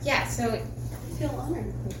So, I feel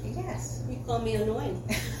honored. yes. You call me annoying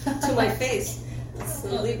to my face. It's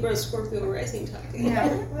the Libra Scorpio rising talking. Yeah,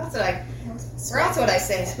 that's what I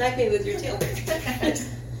say. Smack me with your tail.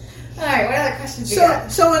 All right, what other questions you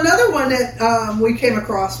got? So another one that we came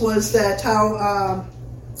across was that how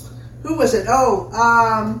who was it?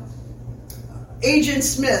 Agent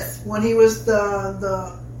Smith, when he was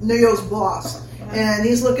the NEO's boss, and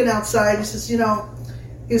he's looking outside. He says,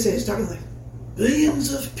 he's talking like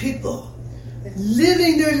billions of people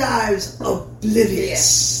living their lives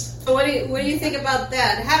oblivious. So what do you think about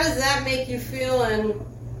that? How does that make you feel? And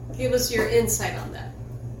give us your insight on that.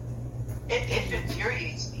 It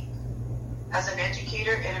infuriates me. As an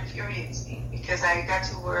educator, it infuriates me because I got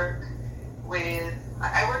to work with.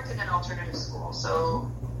 I worked in an alternative school, so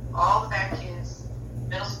all the bad kids,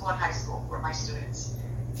 middle school and high school, were my students,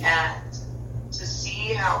 and to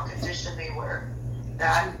see how conditioned they were,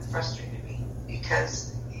 that frustrated me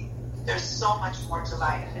because there's so much more to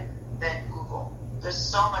life than Google. There's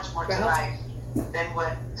so much more to life than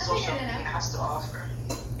what social media has to offer.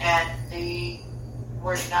 And they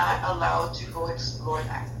were not allowed to go explore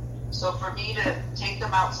that. So for me to take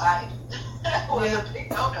them outside was a big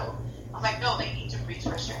no-no. I'm like, no, they need to breathe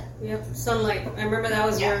fresh air. Yep, sunlight. I remember that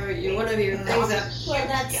was one of your things that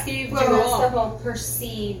Steve that's the whole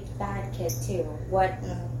perceived bad kid too. What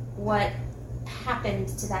happened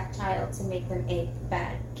to that child to make them a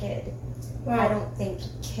bad kid? Well, I don't think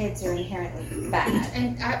kids are inherently bad.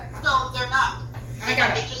 No, they're not. They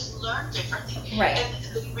just learn differently. Right.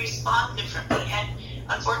 And they respond differently. And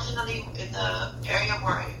unfortunately, in the area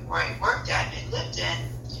where I worked at and lived in,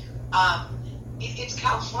 it's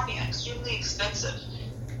California, extremely expensive.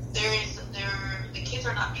 The kids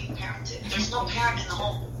are not being parented. There's no parent in the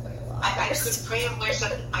home. I could pray and wish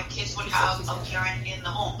that my kids would have a parent in the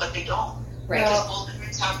home, but they don't. Right. Because both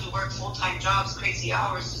parents have to work full-time jobs, crazy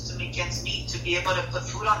hours, just to make ends meet, to be able to put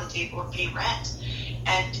food on the table or pay rent.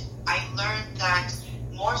 And I learned that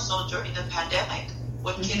more so during the pandemic,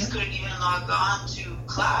 when kids couldn't even log on to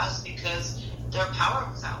class because their power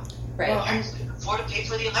was out. Right. Parents couldn't afford to pay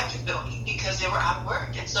for the electric bill because they were out of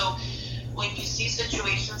work. And so when you see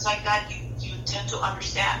situations like that, you tend to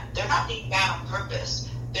understand. They're not being bad on purpose.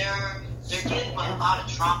 They're dealing with a lot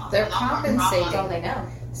of trauma. They're compensating. All they know.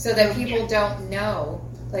 So that people don't know.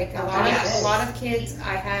 Like a lot of kids.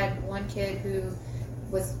 I had one kid who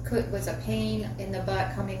was a pain in the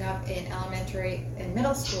butt coming up in elementary and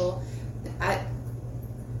middle school.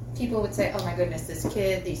 People would say, "Oh my goodness, these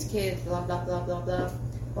kids, blah blah blah blah blah."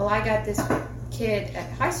 Well, I got this kid at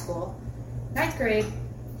high school, 9th grade.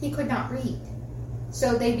 He could not read,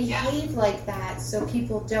 so they behave like that, so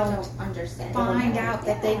people don't understand. Find out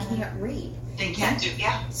that they can't read. They can't do,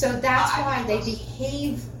 So that's why they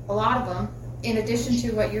behave, a lot of them, in addition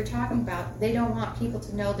to what you're talking about. They don't want people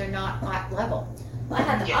to know they're not at level. Well, I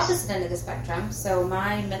had the opposite end of the spectrum. So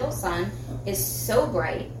my middle son is so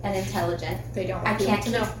bright and intelligent. They don't want people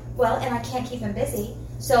to know. And I can't keep him busy.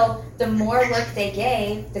 So the more work they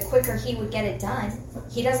gave, the quicker he would get it done.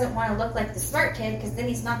 He doesn't want to look like the smart kid because then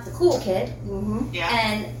he's not the cool kid. Mm-hmm. Yeah.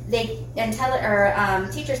 And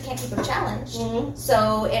teachers can't keep him challenged. Mm-hmm.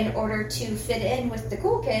 So in order to fit in with the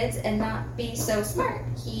cool kids and not be so smart,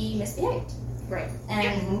 he misbehaved. Right.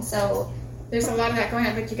 And so there's a lot of that going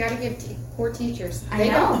on, but you got to give poor teachers. They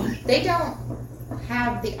don't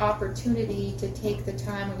have the opportunity to take the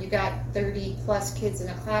time when you got 30 plus kids in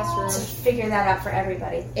a classroom to figure that out for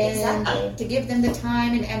everybody and to give them the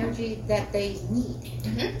time and energy that they need.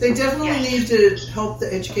 Mm-hmm. They definitely need to help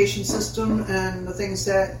the education system and the things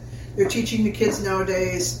that they're teaching the kids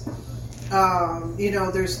nowadays.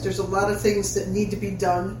 There's a lot of things that need to be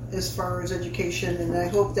done as far as education, and I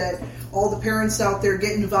hope that all the parents out there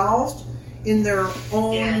get involved in their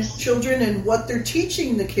own children and what they're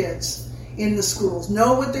teaching the kids in the schools.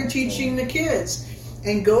 Know what they're teaching the kids,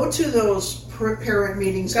 and go to those parent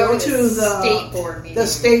meetings. Go to the state board meetings. The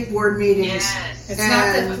state board meetings. Yes. It's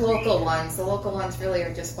not the local ones. The local ones really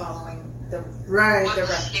are just following the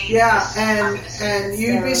and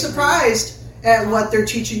you'd be surprised at what they're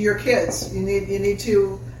teaching your kids. You need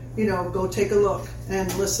to go take a look and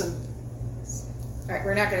listen. All right,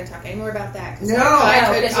 we're not going to talk any more about that. No,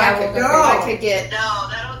 I could get. No,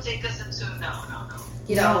 that'll take us into no.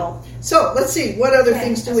 No. So let's see. What other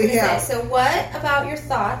things do we have? So what about your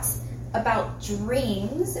thoughts about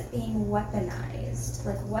dreams being weaponized?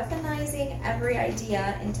 Like weaponizing every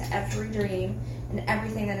idea into every dream and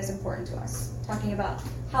everything that is important to us. Talking about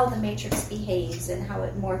how the Matrix behaves and how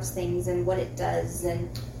it morphs things and what it does. And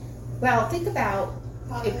well, think about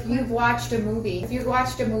if you've watched a movie.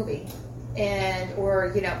 And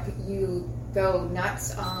you go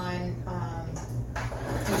nuts on.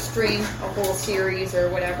 You stream a whole series or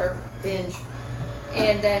whatever, binge,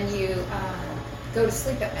 and then you go to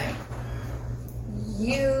sleep at night.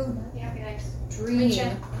 You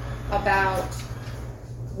dream about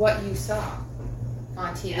what you saw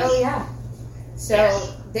on TV. Oh yeah. So,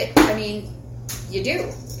 I mean, you do.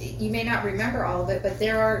 You may not remember all of it, but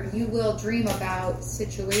you will dream about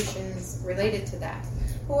situations related to that.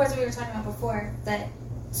 Well, as we were talking about before, that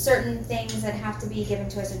certain things that have to be given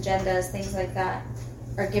to us, agendas, things like that,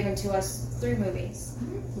 are given to us through movies.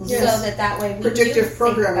 Yes. So that way we Predictive do think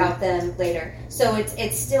programming. about them later. So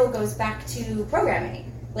it still goes back to programming.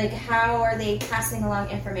 Like, how are they passing along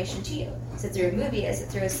information to you? Is it through a movie? Is it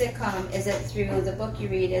through a sitcom? Is it through the book you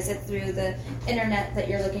read? Is it through the internet that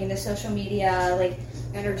you're looking, the social media? Like,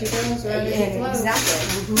 Energy goes where energy flows.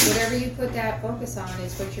 exactly. Whatever you put that focus on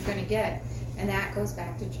is what you're going to get. And that goes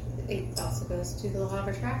back to, it also goes to the law of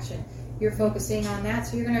attraction. You're focusing on that,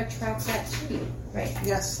 so you're going to attract that to you. Right.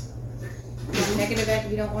 Yes.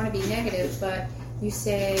 Negative, you don't want to be negative, but you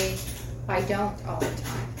say, I don't all the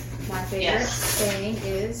time. My favorite saying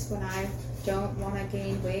is, when I don't want to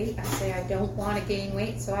gain weight, I say I don't want to gain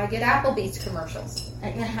weight, so I get Applebee's commercials.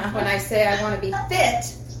 When I say I want to be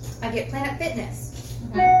fit, I get Planet Fitness.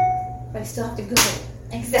 But I still have to go.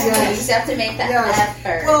 Exactly. Yes. You just have to make that Yes.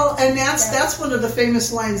 effort. Well, and that's one of the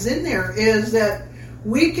famous lines in there is that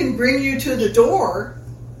we can bring you to the door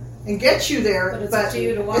and get you there, But it's but up to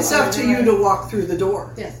you to walk it's up through to the you door. to walk through the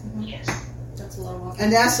door. Yes. Yes. That's a lot of walking.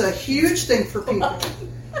 And that's a huge thing for people.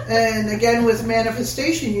 And again, with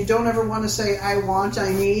manifestation, you don't ever want to say, I want,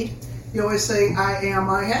 I need. You always say, I am,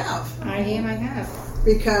 I have. I am, I have.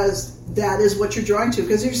 Because that is what you're drawing to.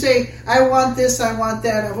 Because if you say, I want this, I want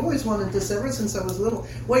that, I've always wanted this ever since I was little.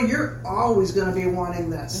 Well, you're always going to be wanting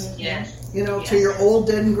this. Yes. Till Yes. you're old,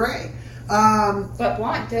 dead, and gray. But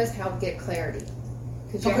want does help get clarity.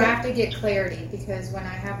 Because you Okay. have to get clarity. Because when I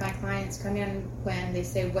have my clients come in, when they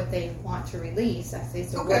say what they want to release, I say,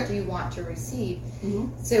 so Okay. what do you want to receive? Mhm.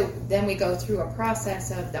 So then we go through a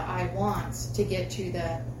process of the I wants to get to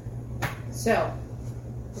the, so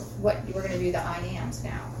what we're going to do the I ams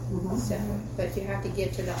now. Mhm. So, but you have to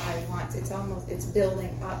get to the I wants. It's building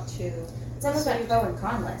up to. It's almost like a pro and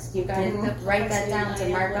con list. You've got to Mhm. write that down to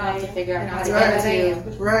mark off to figure out how to Right. get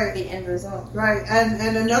to Right. the end result. Right,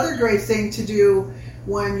 and another great thing to do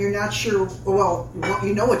when you're not sure, well,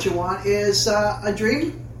 you know what you want, is a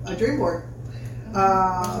dream board.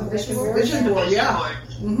 Vision board? Vision board, yeah.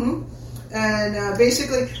 Mm-hmm. And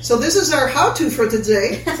basically, so this is our how-to for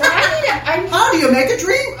today. So I need How do you make a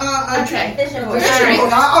dream? Okay. Vision board. Vision Alright.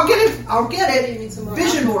 board. I'll get it. I'll get You it. need some more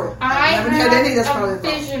Vision alcohol. board. I haven't had any. That's have probably a the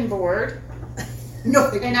problem. vision board, No.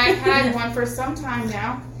 and I've had one for some time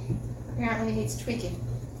now. Apparently, it needs tweaking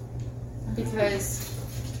because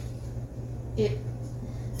it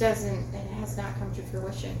has not come to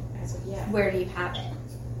fruition as of yet. Where do you have it?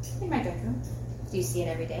 In my bedroom, Do you see it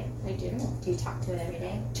every day? I do. Do you talk to it every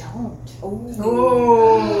day? Don't.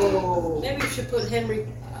 Oh. Maybe you should put Henry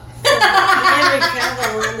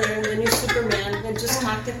Cavill on there and the new Superman and just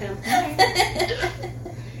talk to him.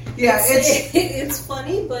 Yeah, it's It's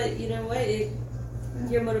funny, but you know what?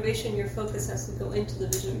 Your motivation, your focus has to go into the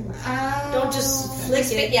vision board. Don't just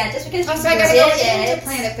flick it. Yeah, just because Oh, you so I gotta did go it. into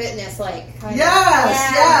Planet Fitness, like. kind of.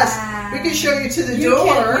 yes. Yeah. We can show you to the You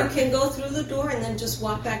door. can go through the door and then just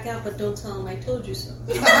walk back out, but don't tell them I told you so.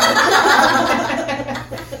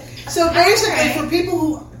 So basically, Alright. for people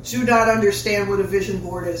who do not understand what a vision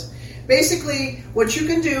board is, basically what you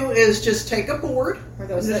can do is just take a board, For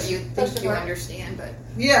those that you think First of you all- understand, but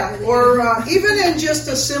yeah, or even in just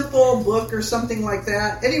a simple book or something like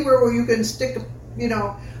that, anywhere where you can stick,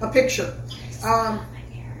 a picture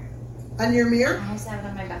on your I mirror. always have it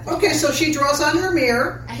on my bathroom. Okay, so she draws on her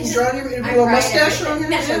mirror. You draw on your I little write mustache on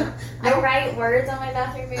your everything. mirror. I write words on my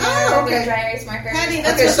bathroom mirror Oh, okay. with a dry erase marker. Patty,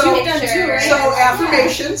 that's Okay, what so- you've done too, right? So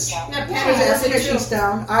affirmations. Now, Put Patty does it affirmations too.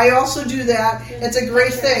 down. I also do that. It's a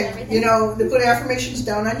great Pictures, thing, everything. to put affirmations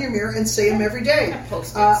down on your mirror and say them every day.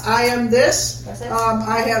 Post-its. I am this. That's it.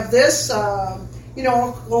 I have this.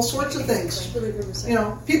 All sorts of things. Believe it or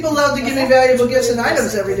not. People love to give me valuable gifts and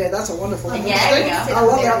items every day. That's a wonderful thing. Yeah, there you go. I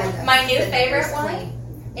love that one. My new favorite one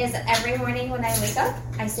is every morning when I wake up,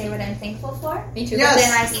 I say what I'm thankful for. Me too. Yes.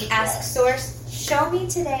 Then I ask Source, show me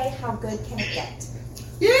today how good can it get.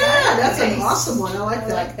 Yeah, that's an Nice. awesome one. I like I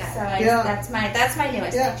that. like So that. Yeah. that's my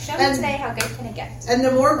newest. Yeah. Show me And- today how good can it get. And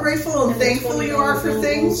the more grateful and thankful you are for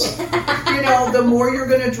things, the more you're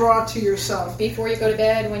going to draw to yourself. Before you go to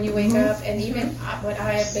bed, when you wake up, and even what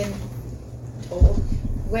I have been told,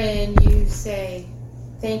 when you say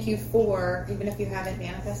thank you for, even if you haven't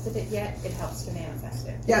manifested it yet, it helps to manifest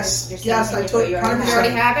it. Yes, You're yes, I totally. totally You already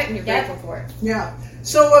have it, and you're grateful for it. Yeah.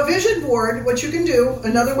 So a vision board, what you can do,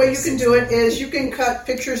 another way you can do it is you can cut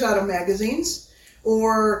pictures out of magazines.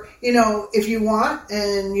 Or, if you want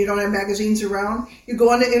and you don't have magazines around, you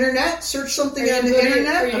go on the internet, search something on the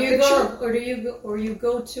internet, or you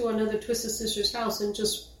go to another Twisted Sisters house and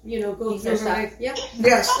just, go through stuff. Yep.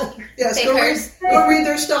 Yes. Go read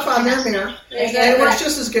their stuff on their mirror. Exactly. And it works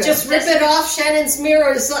just as good. Just rip it off Shannon's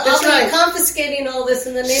mirrors. That's right. Confiscating all this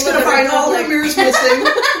in the name She's of going the to find all her Republic. mirrors missing.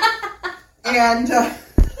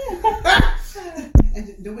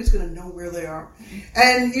 And nobody's going to know where they are.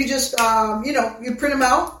 And you just, you print them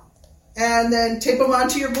out and then tape them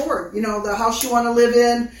onto your board. The house you want to live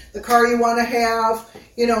in, the car you want to have,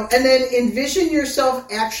 and then envision yourself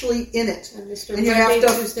actually in it. And you have to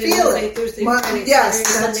feel it. Thursday,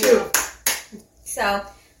 yes, that too. So,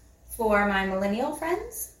 for my millennial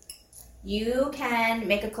friends, you can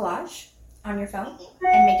make a collage on your phone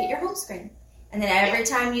and make it your home screen. And then every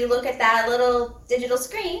time you look at that little digital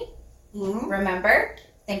screen, remember,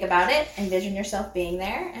 think about it, envision yourself being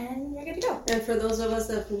there, and you're good to go. And for those of us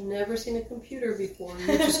that have never seen a computer before,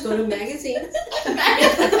 you just go to magazines.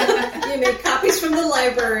 You make copies from the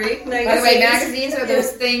library. By the way, magazines are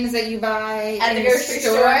those things that you buy at the grocery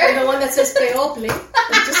store. And the one that says "Pay Opening,"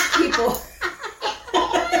 it's just people.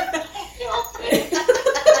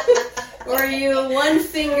 Or you one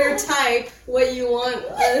finger type what you want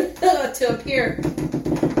to appear.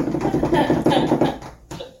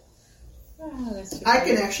 I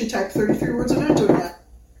can actually type 33 words a minute doing that.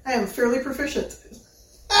 I am fairly proficient.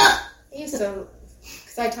 Because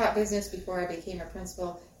I taught business before I became a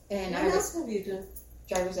principal, and I was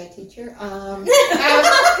driver's ed teacher,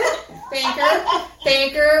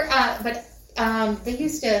 banker, but they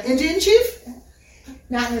used to Indian chief?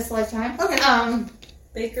 not in this lifetime. Okay.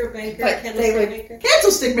 Baker, but they would maker.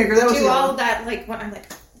 Candlestick maker. That was do the all other. that. Like when I'm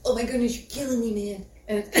like, oh my goodness, you're killing me, man.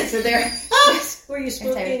 And so they're. Were you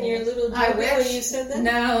smoking your little I joint wish. when you said that?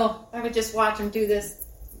 No, I would just watch them do this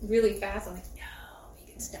really fast. I'm like, no,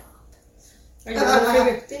 you can stop. Or your other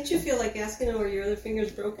finger. Didn't you feel like asking them, were your other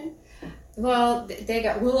fingers broken? Well, they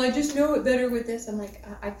got, well, I just know it better with this. I'm like,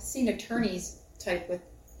 I've seen attorneys type with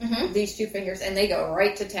these two fingers, and they go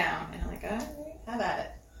right to town. And I'm like, all right, have at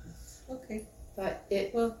it. Okay. But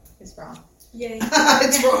it's wrong. Yay.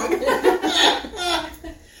 It's wrong.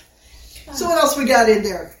 So what else we got in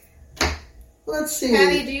there? Let's see.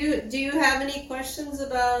 Patty, do you have any questions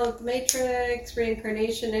about Matrix,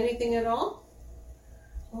 reincarnation, anything at all?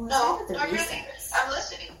 Well, No, not really. I'm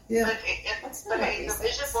listening. Yeah. But the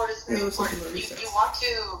vision board is very important. You want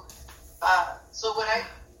to,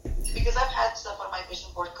 because I've had stuff on my vision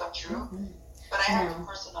board come true, but I have to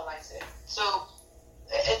personalize it. So,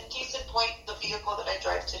 in case in point, the vehicle that I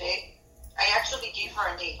drive today, I actually gave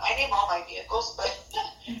her a name. I name all my vehicles, but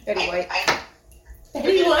Betty White. I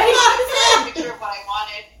Betty took White. a picture of what I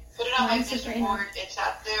wanted, put it on my vision board. It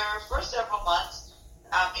sat there for several months,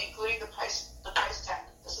 including the price tag.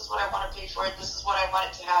 This is what I want to pay for it. This is what I want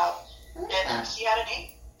it to have. And she had a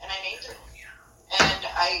name, and I named her. And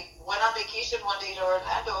I went on vacation one day to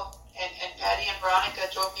Orlando, and Patty and Veronica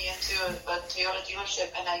drove me into a Toyota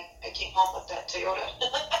dealership, and I came home with that Toyota.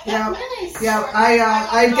 Yeah, Nice. yeah.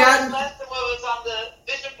 I got less than what was on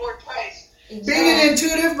the vision board price. being an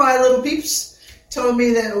intuitive. My little peeps told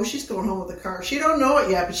me that she's going home with a car. She don't know it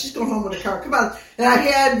yet, but she's going home with a car. Come on. And I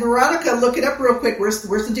had Veronica look it up real quick. Where's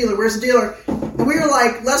the dealer? Where's the dealer? And we were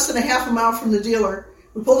like less than a half a mile from the dealer.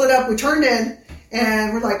 We pulled it up. We turned in.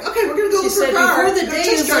 And we're like, okay, we're going to go look for a car. Before the day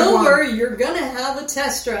is over, you're going to have a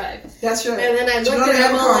test drive. That's right. And then I She's looked gonna at have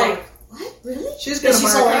him a all car. like, what? Really? She's going to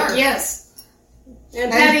She's buy all a car. like, yes.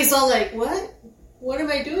 And Patty's all like, what? What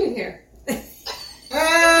am I doing here?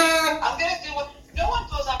 I'm going to do what... No one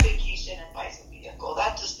goes on vacation and buys a vehicle.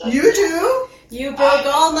 That just doesn't You do? You broke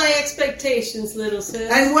all my expectations, little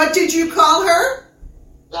sis. And what did you call her?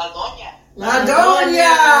 La Doña. La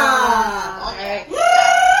Doña. All right.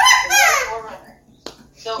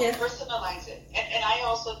 So personalize it, and I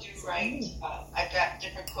also do write. I've got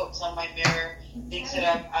different quotes on my mirror, things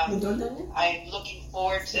that I'm looking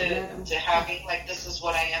forward to having. Like, this is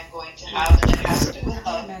what I am going to have, and it has to do with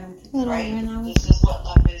love, right? This is what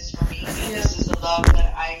love is for me. And this is the love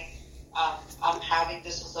that I'm having.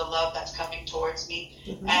 This is the love that's coming towards me,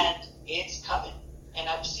 and it's coming, and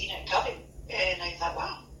I've seen it coming, and I thought,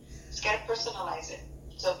 wow, just gotta personalize it.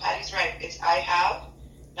 So Patty's right. It's I have,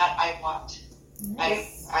 not I want.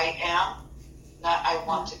 Yes. I am, not I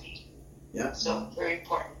want to be. Yep. So very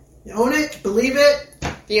important. You own it, believe it.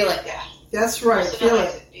 Feel it. Yeah. That's right. Feel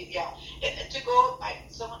Personalize it. Yeah. And to go,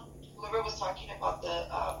 whoever was talking about the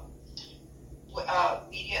the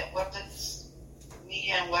media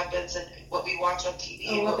and weapons, and what we watch on TV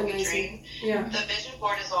and what we dream. Yeah. The vision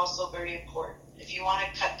board is also very important. If you want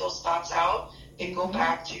to cut those thoughts out and go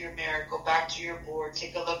back to your mirror, go back to your board,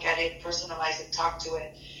 take a look at it, personalize it, talk to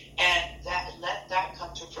it, and let that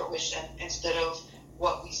come to fruition instead of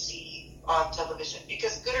what we see on television.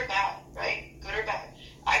 Because good or bad, right? Good or bad.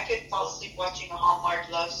 I could fall asleep watching a Hallmark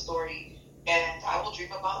love story and I will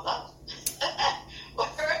dream about love. Or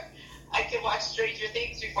I can watch Stranger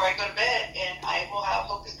Things before I go to bed and I will have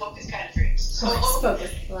hocus pocus kind of dreams. So Hocus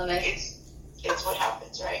pocus. Love it. It's what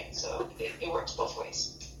happens, right? So it works both ways.